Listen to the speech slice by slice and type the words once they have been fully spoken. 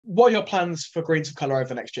what are your plans for Greens of Colour over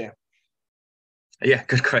the next year? Yeah,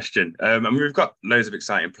 good question. I mean, we've got loads of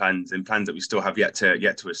exciting plans and plans that we still have yet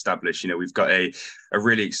to establish. We've got a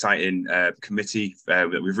really exciting committee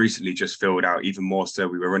that we've recently just filled out. Even more so,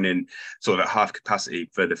 we were running sort of at half capacity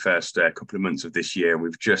for the first couple of months of this year.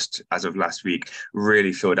 We've just, as of last week,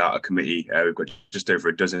 really filled out a committee. We've got just over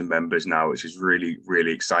a dozen members now, which is really,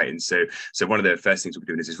 really exciting. So one of the first things we're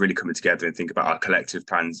doing is really coming together and think about our collective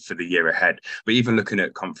plans for the year ahead. But even looking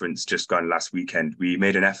at conference just gone last weekend, we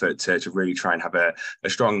made an effort to really try and have a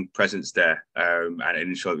strong presence there and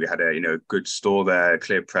ensure that we had a good store there, a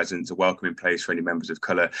clear presence, a welcoming place for any members of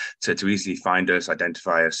colour to easily find us,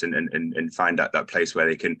 identify us, and find that place where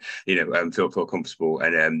they can feel comfortable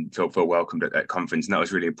and feel welcomed at conference. And that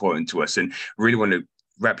was really important to us, and really want to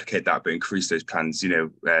replicate that, but increase those plans,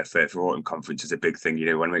 for autumn conference is a big thing.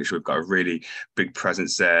 We want to make sure we've got a really big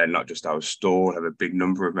presence there, not just our store, have a big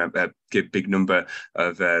number of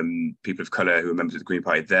people of colour who are members of the Green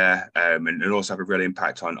Party there, and also have a real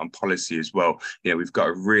impact on policy as well. We've got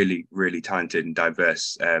a really, really talented and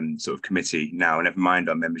diverse sort of committee now, and never mind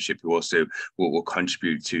our membership who also will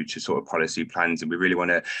contribute to sort of policy plans. And we really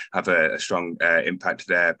want to have a strong impact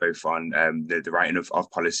there, both on the writing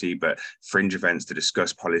of policy, but fringe events to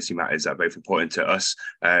discuss policy matters that are both important to us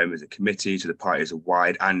as a committee, to the party as a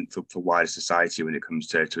wide, and for wider society when it comes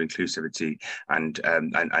to inclusivity and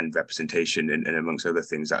representation and amongst other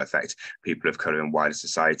things that affect people of colour and wider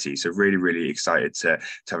society. So really, really excited to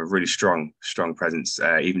have a really strong presence,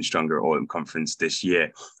 even stronger at Autumn Conference this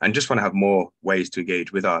year. And just want to have more ways to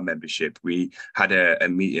engage with our membership. We had a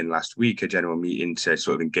meeting last week, a general meeting to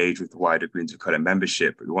sort of engage with the wider Greens of Colour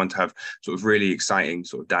membership. We want to have sort of really exciting,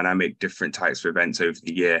 sort of dynamic, different types of events over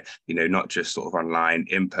the year, not just sort of online,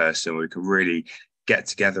 in person, where we can really get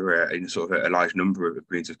together in sort of a large number of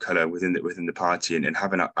Greens of Colour within the party and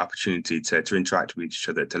have an opportunity to interact with each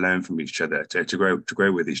other, to learn from each other, to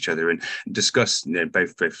grow with each other, and discuss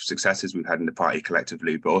both successes we've had in the party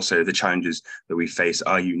collectively, but also the challenges that we face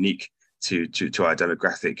are unique to our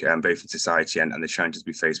demographic, both in society and the challenges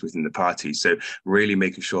we face within the party. So really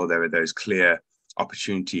making sure there are those clear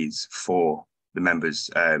opportunities for the members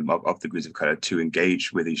of the Greens of Colour to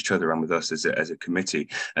engage with each other and with us as a committee,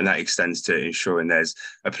 and that extends to ensuring there's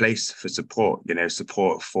a place for support,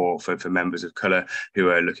 support for members of colour who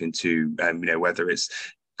are looking to, whether it's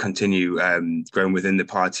continue growing within the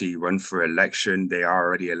party, run for election. They are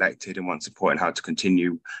already elected and want support on how to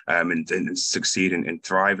continue and succeed and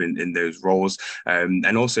thrive in those roles.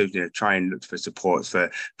 And also, try and look for support for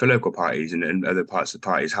local parties and other parts of the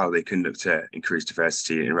parties, how they can look to increase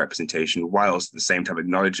diversity and representation, whilst at the same time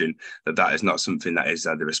acknowledging that is not something that is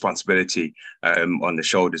the responsibility on the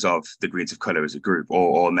shoulders of the Greens of Colour as a group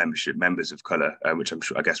or members of colour, which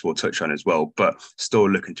I guess we'll touch on as well, but still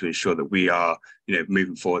looking to ensure that we are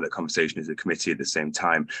moving forward that conversation as a committee at the same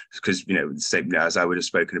time, because as I would have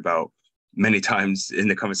spoken about many times in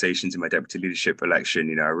the conversations in my deputy leadership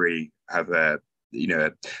election, I really have a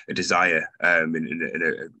desire, I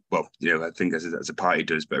think as a party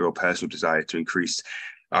does, but a real personal desire to increase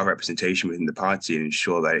our representation within the party and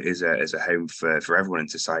ensure that it is a home for everyone in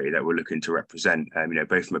society that we're looking to represent,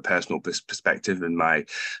 both from a personal perspective and my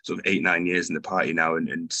sort of 8-9 years in the party now,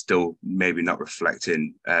 and still maybe not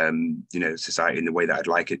reflecting, society in the way that I'd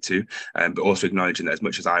like it to, but also acknowledging that as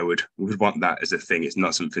much as I would want that as a thing, it's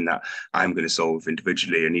not something that I'm going to solve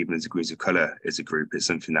individually, and even as a Greens of Colour as a group, it's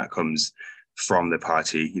something that comes from the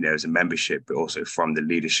party, as a membership, but also from the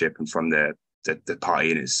leadership and from the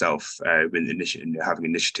party in itself, having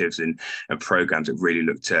initiatives and programs that really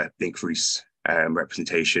look to increase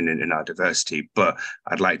representation in our diversity. But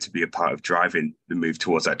I'd like to be a part of driving the move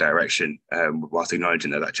towards that direction, whilst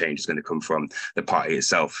acknowledging that change is going to come from the party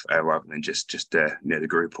itself, rather than just the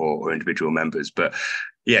group or individual members. But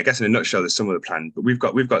yeah, I guess in a nutshell, there's some of the plan, but we've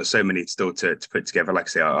got so many still to put together. Like I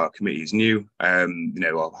say, our committee is new.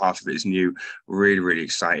 Half of it is new. Really, really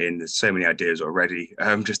exciting. There's so many ideas already.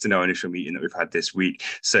 Just in our initial meeting that we've had this week.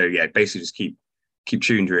 So yeah, basically just keep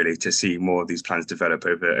tuned really to see more of these plans develop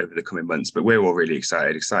over the coming months. But we're all really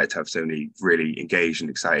excited to have so many really engaged and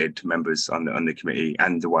excited members on the committee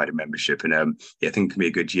and the wider membership. And I think it can be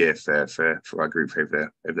a good year for our group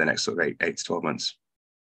over the next sort of 8 to 12 months.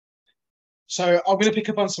 So I'm going to pick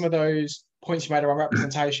up on some of those points you made around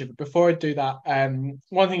representation. But before I do that,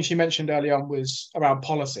 one of the things you mentioned early on was around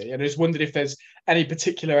policy. And I just wondered if there's any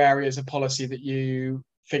particular areas of policy that you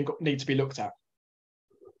think need to be looked at.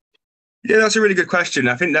 Yeah, that's a really good question.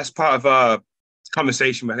 I think that's part of our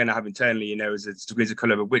conversation we're going to have internally, as Greens of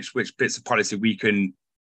Colour, which bits of policy we can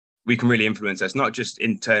we can really influence. It's not just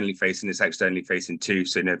internally facing, it's externally facing too.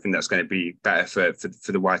 So I think that's going to be better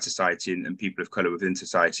for the wider society and people of colour within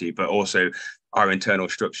society, but also our internal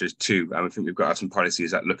structures too. And I think we've got to have some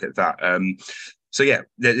policies that look at that. So yeah,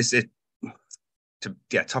 this is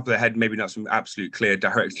top of the head, maybe not some absolute clear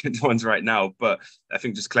direct ones right now, but I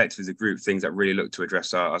think just collectively as a group, things that really look to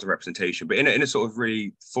address our as a representation, but in a sort of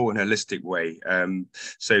really full and holistic way.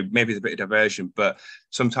 So maybe it's a bit of diversion, but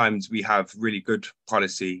sometimes we have really good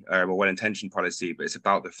policy or well-intentioned policy, but it's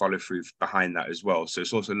about the follow-through behind that as well. So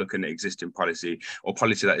it's also looking at existing policy or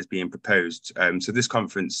policy that is being proposed. So this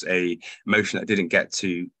conference, a motion that didn't get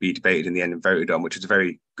to be debated in the end and voted on, which is a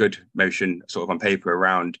very good motion sort of on paper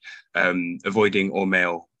around avoiding all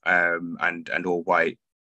male and all white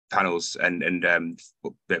panels and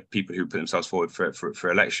the people who put themselves forward for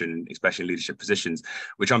election, especially in leadership positions,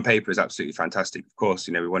 which on paper is absolutely fantastic. Of course,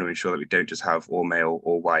 we want to ensure that we don't just have all male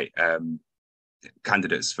or white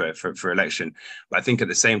candidates for election. But I think at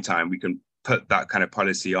the same time, we can put that kind of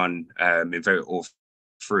policy on and vote all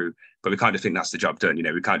through, but we kind of think that's the job done.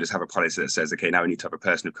 We can't just have a policy that says, okay, now we need to have a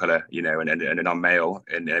person of color, and a non-male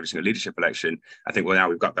in every single leadership election. I think, well, now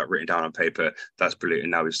we've got that written down on paper, that's brilliant,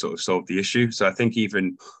 and now we've sort of solved the issue. So I think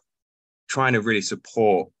even trying to really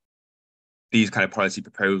support these kind of policy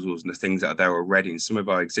proposals and the things that are there already, and some of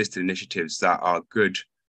our existing initiatives that are good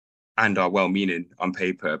and are well-meaning on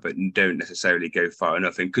paper, but don't necessarily go far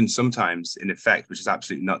enough, and can sometimes, in effect, which is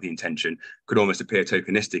absolutely not the intention, could almost appear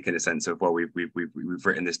tokenistic in a sense of, well, we've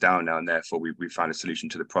written this down now, and therefore we've found a solution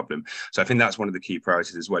to the problem. So I think that's one of the key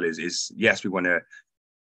priorities as well. Is yes, we want to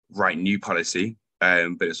write new policy,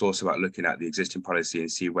 but it's also about looking at the existing policy and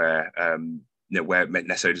see where where it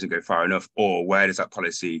necessarily doesn't go far enough, or where does that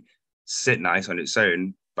policy sit nice on its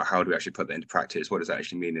own, but how do we actually put that into practice? What does that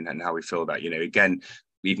actually mean, and how we feel that, again,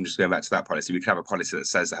 even just going back to that policy, we could have a policy that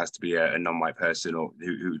says there has to be a non-white person or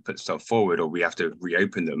who puts themselves forward, or we have to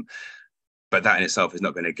reopen them. But that in itself is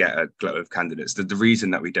not going to get a glut of candidates. The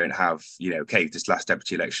reason that we don't have, this last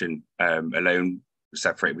deputy election alone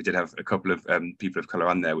separate, we did have a couple of people of colour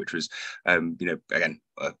on there, which was, again,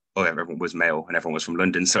 everyone was male and everyone was from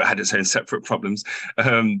London, so it had its own separate problems.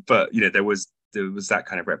 But there was that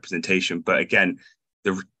kind of representation. But again,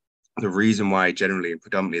 the reason why generally and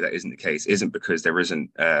predominantly that isn't the case isn't because there isn't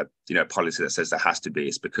a policy that says there has to be.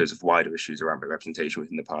 It's because of wider issues around representation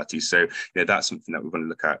within the party. So that's something that we're going to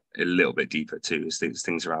look at a little bit deeper too, is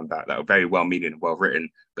things around that are very well meaning and well written,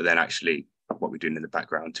 but then actually what we're doing in the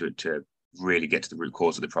background to really get to the root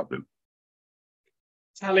cause of the problem.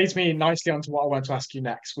 So that leads me nicely onto what I want to ask you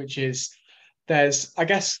next, which is there's, I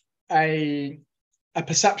guess, a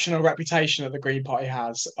perception or reputation that the Green Party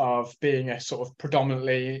has of being a sort of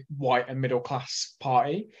predominantly white and middle class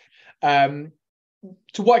party. To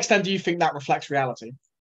what extent do you think that reflects reality?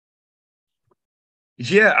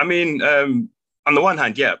 Yeah, I mean, on the one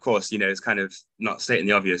hand, yeah, of course, it's kind of not stating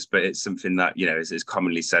the obvious, but it's something that, is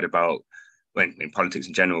commonly said about in politics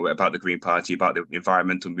in general, about the Green Party, about the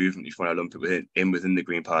environmental movement, if you want to lump it within the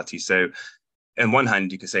Green Party. So on one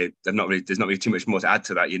hand, you can say there's not really too much more to add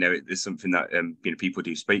to that. It's something that people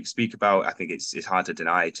do speak about. I think it's hard to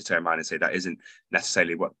deny, to turn around and say that isn't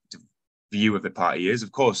necessarily what the view of the party is.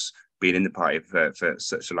 Of course, being in the party for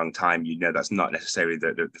such a long time, that's not necessarily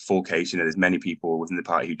the full case. There's many people within the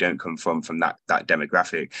party who don't come from that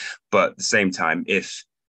demographic. But at the same time, if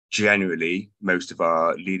generally most of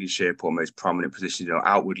our leadership or most prominent positions,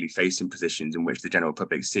 outwardly facing positions in which the general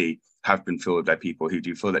public see, have been filled by people who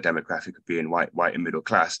do fill that demographic of being white and middle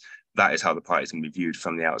class, that is how the party is going to be viewed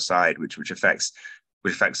from the outside, which affects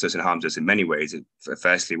us and harms us in many ways. It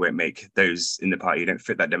firstly won't make those in the party who don't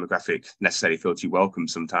fit that demographic necessarily feel too welcome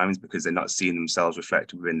sometimes, because they're not seeing themselves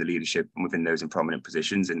reflected within the leadership and within those in prominent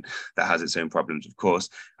positions, and that has its own problems, of course.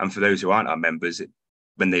 And for those who aren't our members,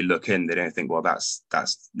 when they look in, they don't think, well, that's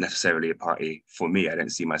necessarily a party for me. I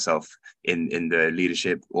don't see myself in the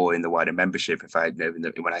leadership or in the wider membership if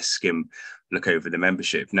when I look over the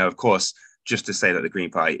membership. Now, of course, just to say that the Green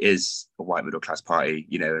Party is a white middle class party,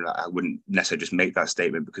 I wouldn't necessarily just make that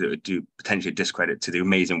statement, because it would do potentially discredit to the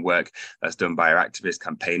amazing work that's done by our activists,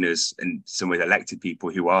 campaigners, and some of the elected people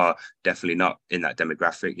who are definitely not in that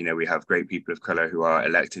demographic. We have great people of colour who are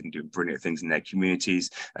elected and doing brilliant things in their communities.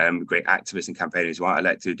 Great activists and campaigners who aren't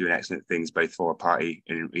elected doing excellent things both for our party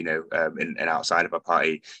and and outside of our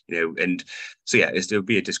party. And so yeah, it would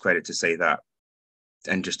be a discredit to say that.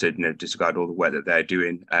 And just to disregard all the work that they're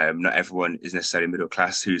doing. Not everyone is necessarily middle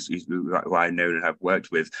class who I know and have worked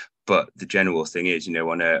with, but the general thing is,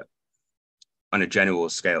 on a general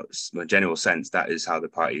scale, a general sense, that is how the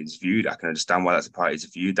party is viewed. I can understand why that's the party is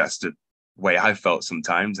viewed. That's the way I felt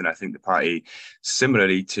sometimes, and I think the party,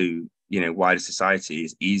 similarly to wider society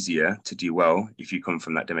is easier to do well if you come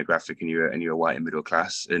from that demographic and you're white and middle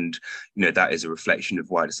class. And, that is a reflection of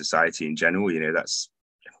wider society in general. That's,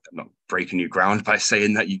 I'm not breaking new ground by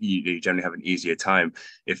saying that you generally have an easier time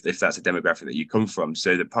if that's a demographic that you come from.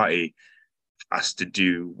 So the party has to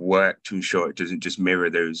do work to ensure it doesn't just mirror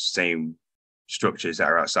those same structures that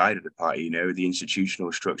are outside of the party, the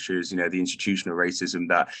institutional structures, the institutional racism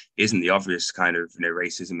that isn't the obvious kind of,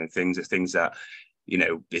 racism and things that,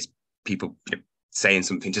 is people saying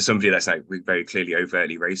something to somebody that's like very clearly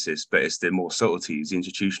overtly racist, but it's the more subtleties, the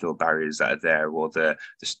institutional barriers that are there, or the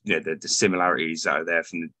similarities that are there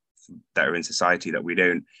that are in society that we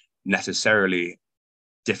don't necessarily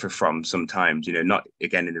differ from sometimes, not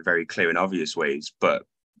again in the very clear and obvious ways, but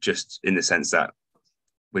just in the sense that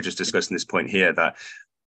we're just discussing this point here, that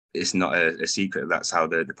it's not a secret. That's how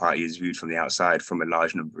the party is viewed from the outside, from a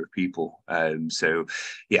large number of people. So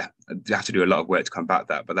yeah, you have to do a lot of work to combat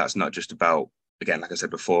that, but that's not just about, again, like I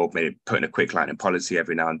said before, maybe putting a quick line in policy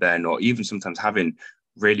every now and then, or even sometimes having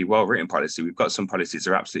really well-written policy. We've got some policies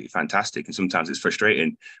that are absolutely fantastic, and sometimes it's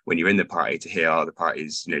frustrating when you're in the party to hear, the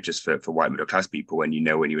party's, just for white middle class people, when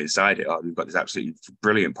when you're inside it, we've got these absolutely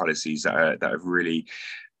brilliant policies that are really,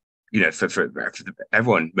 for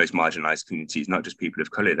everyone, most marginalized communities, not just people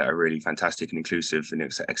of color, that are really fantastic and inclusive and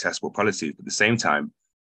accessible policies. But at the same time,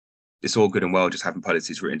 it's all good and well just having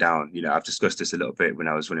policies written down. I've discussed this a little bit when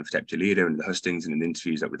I was running for deputy leader and the hustings and in the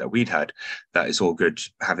interviews that we'd had, that it's all good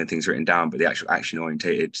having things written down, but the actual action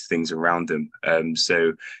orientated things around them.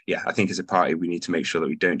 So yeah, I think as a party, we need to make sure that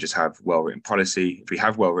we don't just have well-written policy. If we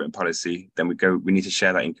have well-written policy, then we need to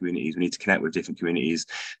share that in communities. We need to connect with different communities,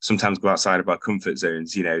 sometimes go outside of our comfort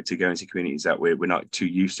zones, to go into communities that we're not too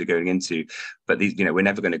used to going into. But these, we're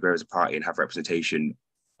never going to grow as a party and have representation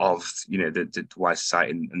of the wide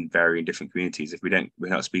society and varying different communities if we're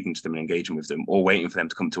not speaking to them and engaging with them, or waiting for them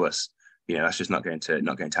to come to us. That's just not going to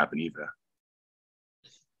happen either.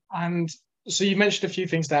 And so you mentioned a few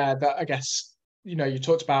things there that I guess you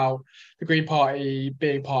talked about the Green Party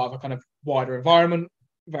being part of a kind of wider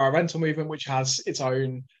environmental movement which has its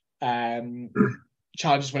own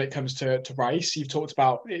challenges when it comes to race. You've talked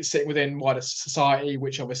about it sitting within wider society,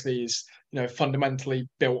 which obviously is fundamentally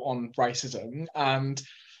built on racism, and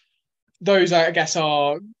those, I guess,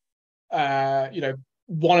 are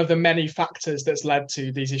one of the many factors that's led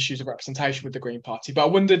to these issues of representation with the Green Party. But I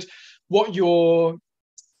wondered what your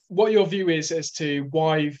view is as to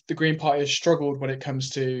why the Green Party has struggled when it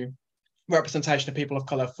comes to representation of people of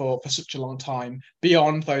colour for such a long time,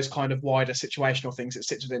 beyond those kind of wider situational things it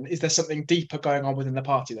sits within. Is there something deeper going on within the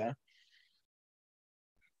party there?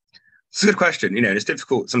 It's a good question. It's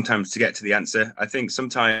difficult sometimes to get to the answer. I think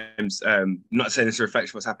sometimes, not saying it's a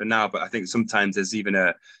reflection of what's happened now, but I think sometimes there's been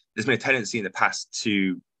a tendency in the past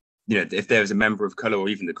to, if there was a member of colour, or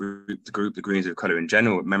even the Greens of colour in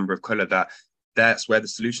general, a member of colour, that's where the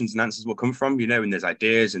solutions and answers will come from, and there's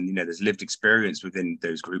ideas and, there's lived experience within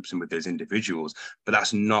those groups and with those individuals, but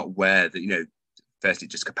that's not where firstly,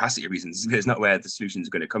 just capacity reasons, it's not where the solutions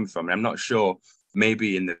are going to come from. And I'm not sure,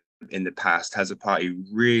 maybe in the past, has a party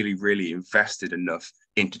really, really invested enough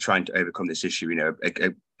into trying to overcome this issue,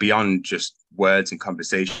 beyond just words and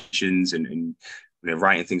conversations and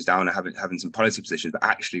writing things down and having some policy positions, but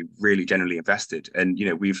actually really generally invested. And,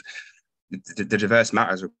 the Diverse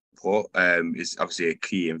Matters report is obviously a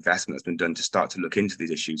key investment that's been done to start to look into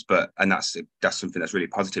these issues, and that's something that's really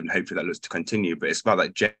positive, and hopefully that looks to continue. But it's about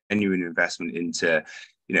that genuine investment into,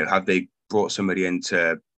 have they brought somebody in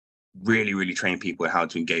to really, really train people in how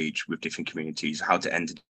to engage with different communities, how to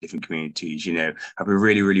enter different communities, have we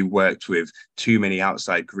really, really worked with too many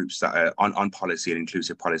outside groups that are on policy and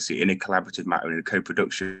inclusive policy in a collaborative manner, in a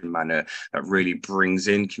co-production manner that really brings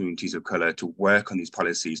in communities of colour to work on these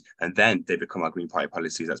policies, and then they become our Green Party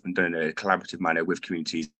policies that's been done in a collaborative manner with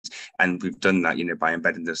communities. And we've done that, by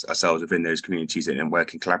embedding ourselves within those communities and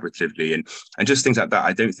working collaboratively and just things like that.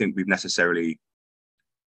 I don't think we've necessarily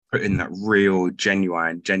put in that real,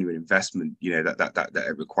 genuine investment, that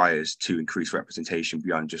it requires to increase representation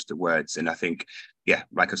beyond just the words. And I think, yeah,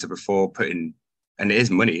 like I said before, and it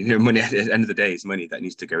is money. Money at the end of the day is money that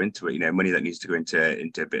needs to go into it. Money that needs to go into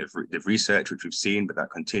a bit of the research, which we've seen, but that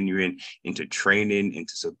continuing into training,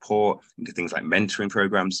 into support, into things like mentoring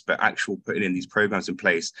programs, but actual putting in these programs in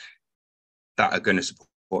place that are going to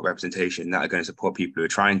support representation, that are going to support people who are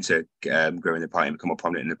trying to grow in the party and become more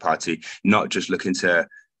prominent in the party, not just looking to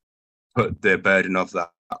put the burden of that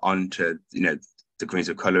onto, the Greens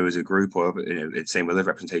of colour as a group, or, it's same with the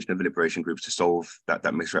representation of the liberation groups to solve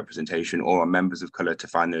that misrepresentation, or members of colour to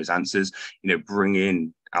find those answers. Bring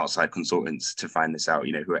in outside consultants to find this out,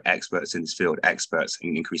 who are experts in this field, experts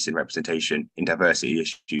in increasing representation, in diversity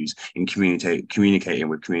issues, in communicating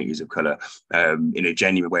with communities of colour in a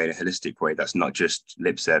genuine way, in a holistic way. That's not just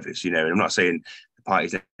lip service, and I'm not saying the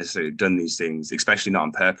party's necessarily done these things, especially not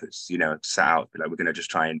on purpose, sat out, like we're going to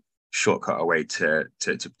just try and shortcut our way to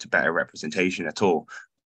better representation at all.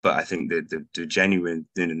 But I think the genuine,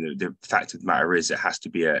 the fact of the matter is it has to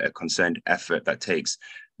be a concerned effort that takes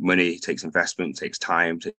money, takes investment, takes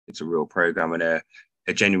time, takes a real program and a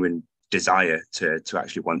genuine desire to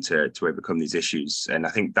actually want to overcome these issues. And I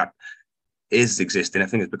think that is existing. I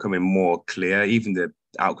think it's becoming more clear. Even the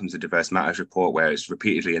outcomes of Diverse Matters report, where it's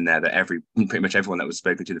repeatedly in there that pretty much everyone that was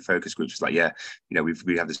spoken to the focus groups was like,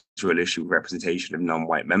 we have this real issue with representation of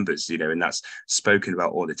non-white members, and that's spoken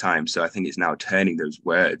about all the time. So I think it's now turning those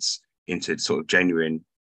words into sort of genuine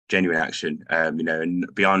action, and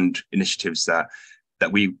beyond initiatives that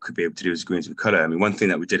we could be able to do as Greens of Colour. I mean, one thing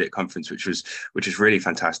that we did at conference, which was really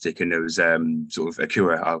fantastic, and it was sort of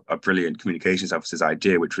Akira, our brilliant communications officer's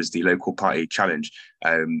idea, which was the local party challenge.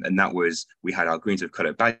 And that was, we had our Greens of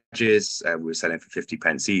Colour badges, we were selling for 50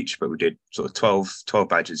 pence each, but we did sort of 12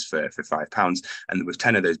 badges for £5. And there was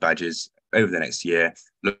 10 of those badges over the next year,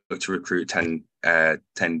 look to recruit 10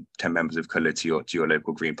 members of colour to your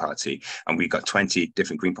local Green Party. And we got 20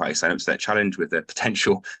 different Green Party sign-ups to that challenge, with the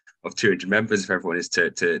potential of 200 members if everyone is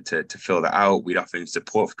to fill that out. We'd offer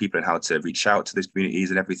support for people and how to reach out to those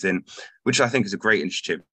communities and everything, which I think is a great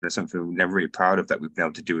initiative. That's something we're never really proud of that we've been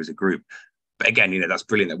able to do as a group. But again, that's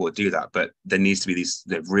brilliant that we'll do that. But there needs to be these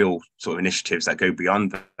real sort of initiatives that go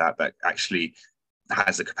beyond that actually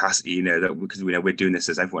has the capacity, that because we're doing this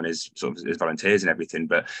as everyone is sort of as volunteers and everything,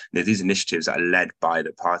 but these initiatives that are led by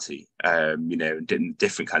the party,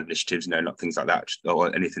 different kind of initiatives, not things like that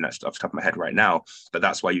or anything that's off the top of my head right now. But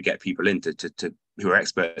that's why you get people in to who are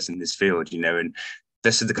experts in this field, and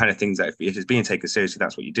this is the kind of things that if it's being taken seriously,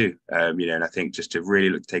 that's what you do. And I think just to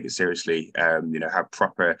really take it seriously, have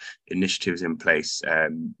proper initiatives in place,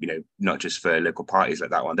 not just for local parties like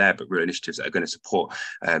that one there, but real initiatives that are going to support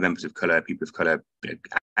members of colour, people of colour,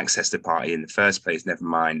 access the party in the first place, never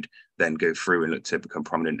mind then go through and look to become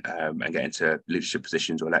prominent and get into leadership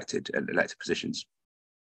positions or elected positions.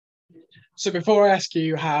 So before I ask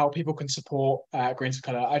you how people can support Greens of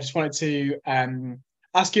Colour, I just wanted to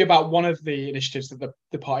ask you about one of the initiatives that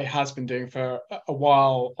the party has been doing for a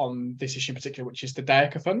while on this issue in particular, which is the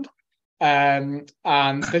DEICA Fund. And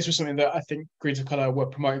this was something that I think Greens of Colour were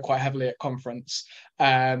promoting quite heavily at conference,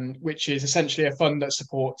 which is essentially a fund that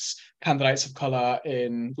supports candidates of colour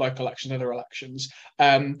in local elections and other elections.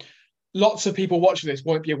 Lots of people watching this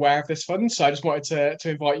won't be aware of this fund, so I just wanted to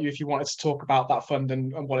invite you if you wanted to talk about that fund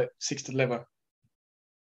and what it seeks to deliver.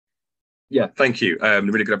 Yeah, thank you. A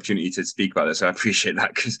really good opportunity to speak about this. So I appreciate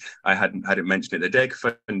that because I hadn't mentioned it. The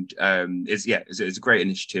DEICA Fund is a great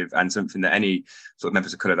initiative and something that any sort of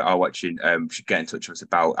members of colour that are watching should get in touch with us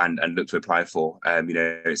about and look to apply for.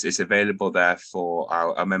 It's available there for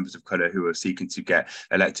our members of colour who are seeking to get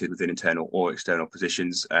elected within internal or external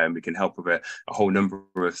positions. We can help with a whole number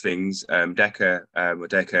of things. DEICA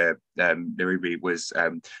Narubi was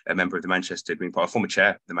a member of the Manchester Green Party, former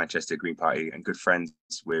chair of the Manchester Green Party, and good friends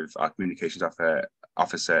with our communications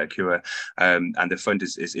officer Akira, and the fund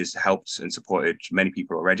is helped and supported many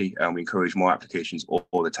people already, and we encourage more applications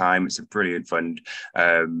all the time. It's a brilliant fund,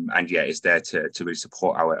 and it's there to really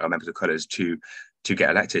support our members of colours to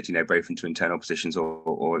get elected, both into internal positions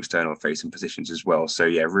or external facing positions as well. So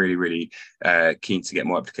really, really keen to get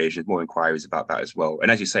more applications, more inquiries about that as well.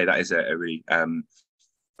 And as you say, that is a really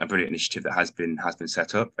a brilliant initiative that has been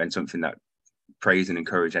set up and something that praise and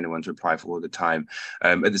encourage anyone to apply for all the time.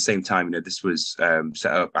 At the same time, this was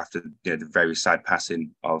set up after the very sad passing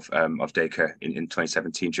of DEICA in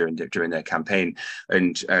 2017 during their campaign,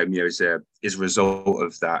 and is a result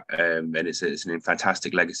of that, and it's a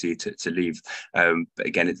fantastic legacy to leave. But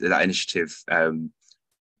again, that initiative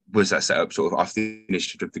was that set up sort of off the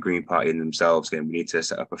initiative of the Green Party in themselves, and we need to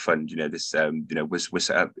set up a fund. This was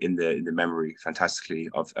set up in the memory fantastically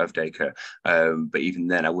of DEICA, but even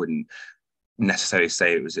then, I wouldn't necessarily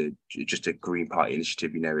say it was just a Green Party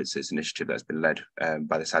initiative. It's an initiative that's been led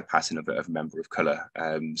by the sad passing of a member of colour.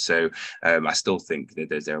 So I still think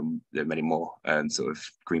that there are many more sort of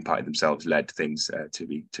Green Party themselves led things to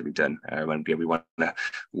be done, and we want to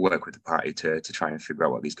work with the party to try and figure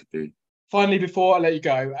out what these could be. Finally, before I let you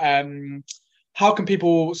go, how can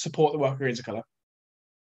people support the work of Greens of Colour?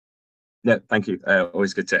 Yeah, thank you.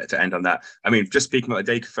 Always good to end on that. I mean, just speaking about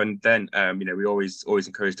the DEICA Fund, then we always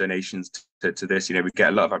encourage donations to this. We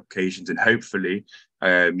get a lot of applications, and hopefully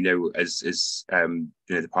The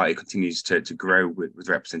party continues to grow with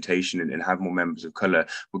representation and have more members of colour,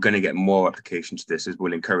 we're going to get more applications to this, as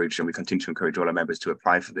we'll encourage, and we continue to encourage all our members to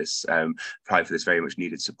apply for this very much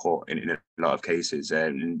needed support in a lot of cases.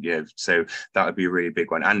 So that would be a really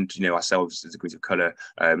big one. And ourselves as a community of colour,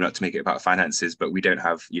 not to make it about finances, but we don't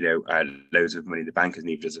have loads of money in the bank as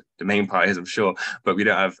neither does the main party, as I'm sure, but we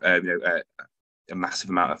don't have a massive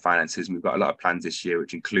amount of finances, and we've got a lot of plans this year,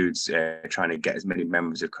 which includes trying to get as many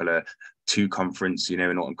members of colour to conference,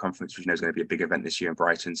 an autumn conference, which is going to be a big event this year in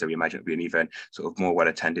Brighton. So we imagine it'll be an event sort of more well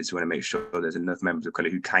attended. So we want to make sure there's enough members of colour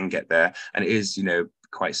who can get there. And it is,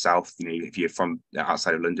 quite south. If you're from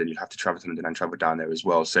outside of London, you'll have to travel to London and travel down there as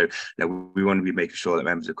well. So we want to be making sure that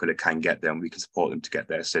members of colour can get there and we can support them to get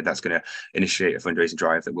there. So that's going to initiate a fundraising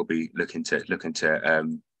drive that we'll be looking to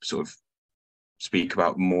sort of speak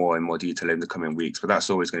about more in more detail in the coming weeks, but that's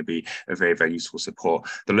always going to be a very, very useful support.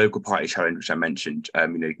 The local party challenge, which I mentioned,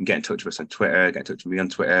 you can get in touch with us on Twitter, get in touch with me on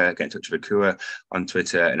Twitter, get in touch with Akua on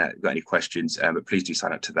Twitter, and if you've got any questions, but please do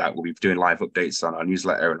sign up to that. We'll be doing live updates on our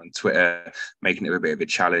newsletter and on Twitter, making it a bit of a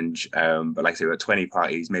challenge. But like I say, we've got 20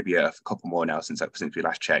 parties, maybe a couple more now since we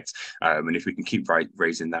last checked. And if we can keep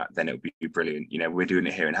raising that, then it would be brilliant. We're doing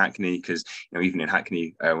it here in Hackney because even in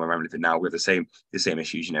Hackney, where I'm living now, we're the same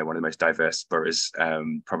issues. One of the most diverse boroughs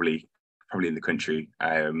probably in the country,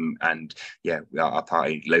 and our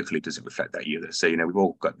party locally doesn't reflect that either. So we've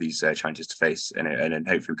all got these challenges to face, and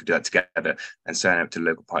hopefully we could do that together and sign up to the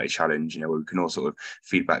local party challenge, where we can all sort of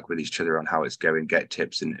feedback with each other on how it's going, get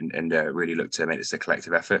tips, and really look to make this a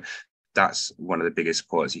collective effort. That's one of the biggest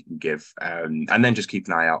supports you can give, and then just keep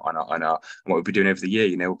an eye out on what we'll be doing over the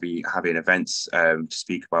year. We'll be having events to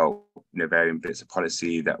speak about varying bits of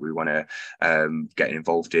policy that we want to get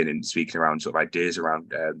involved in, and speaking around sort of ideas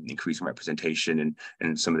around increasing representation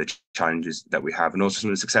and some of the challenges that we have, and also some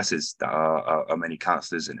of the successes that our many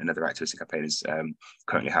councillors and other activists and campaigners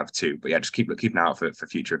currently have too. But just keep an eye out for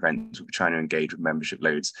future events. We'll be trying to engage with membership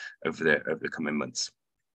loads over the coming months.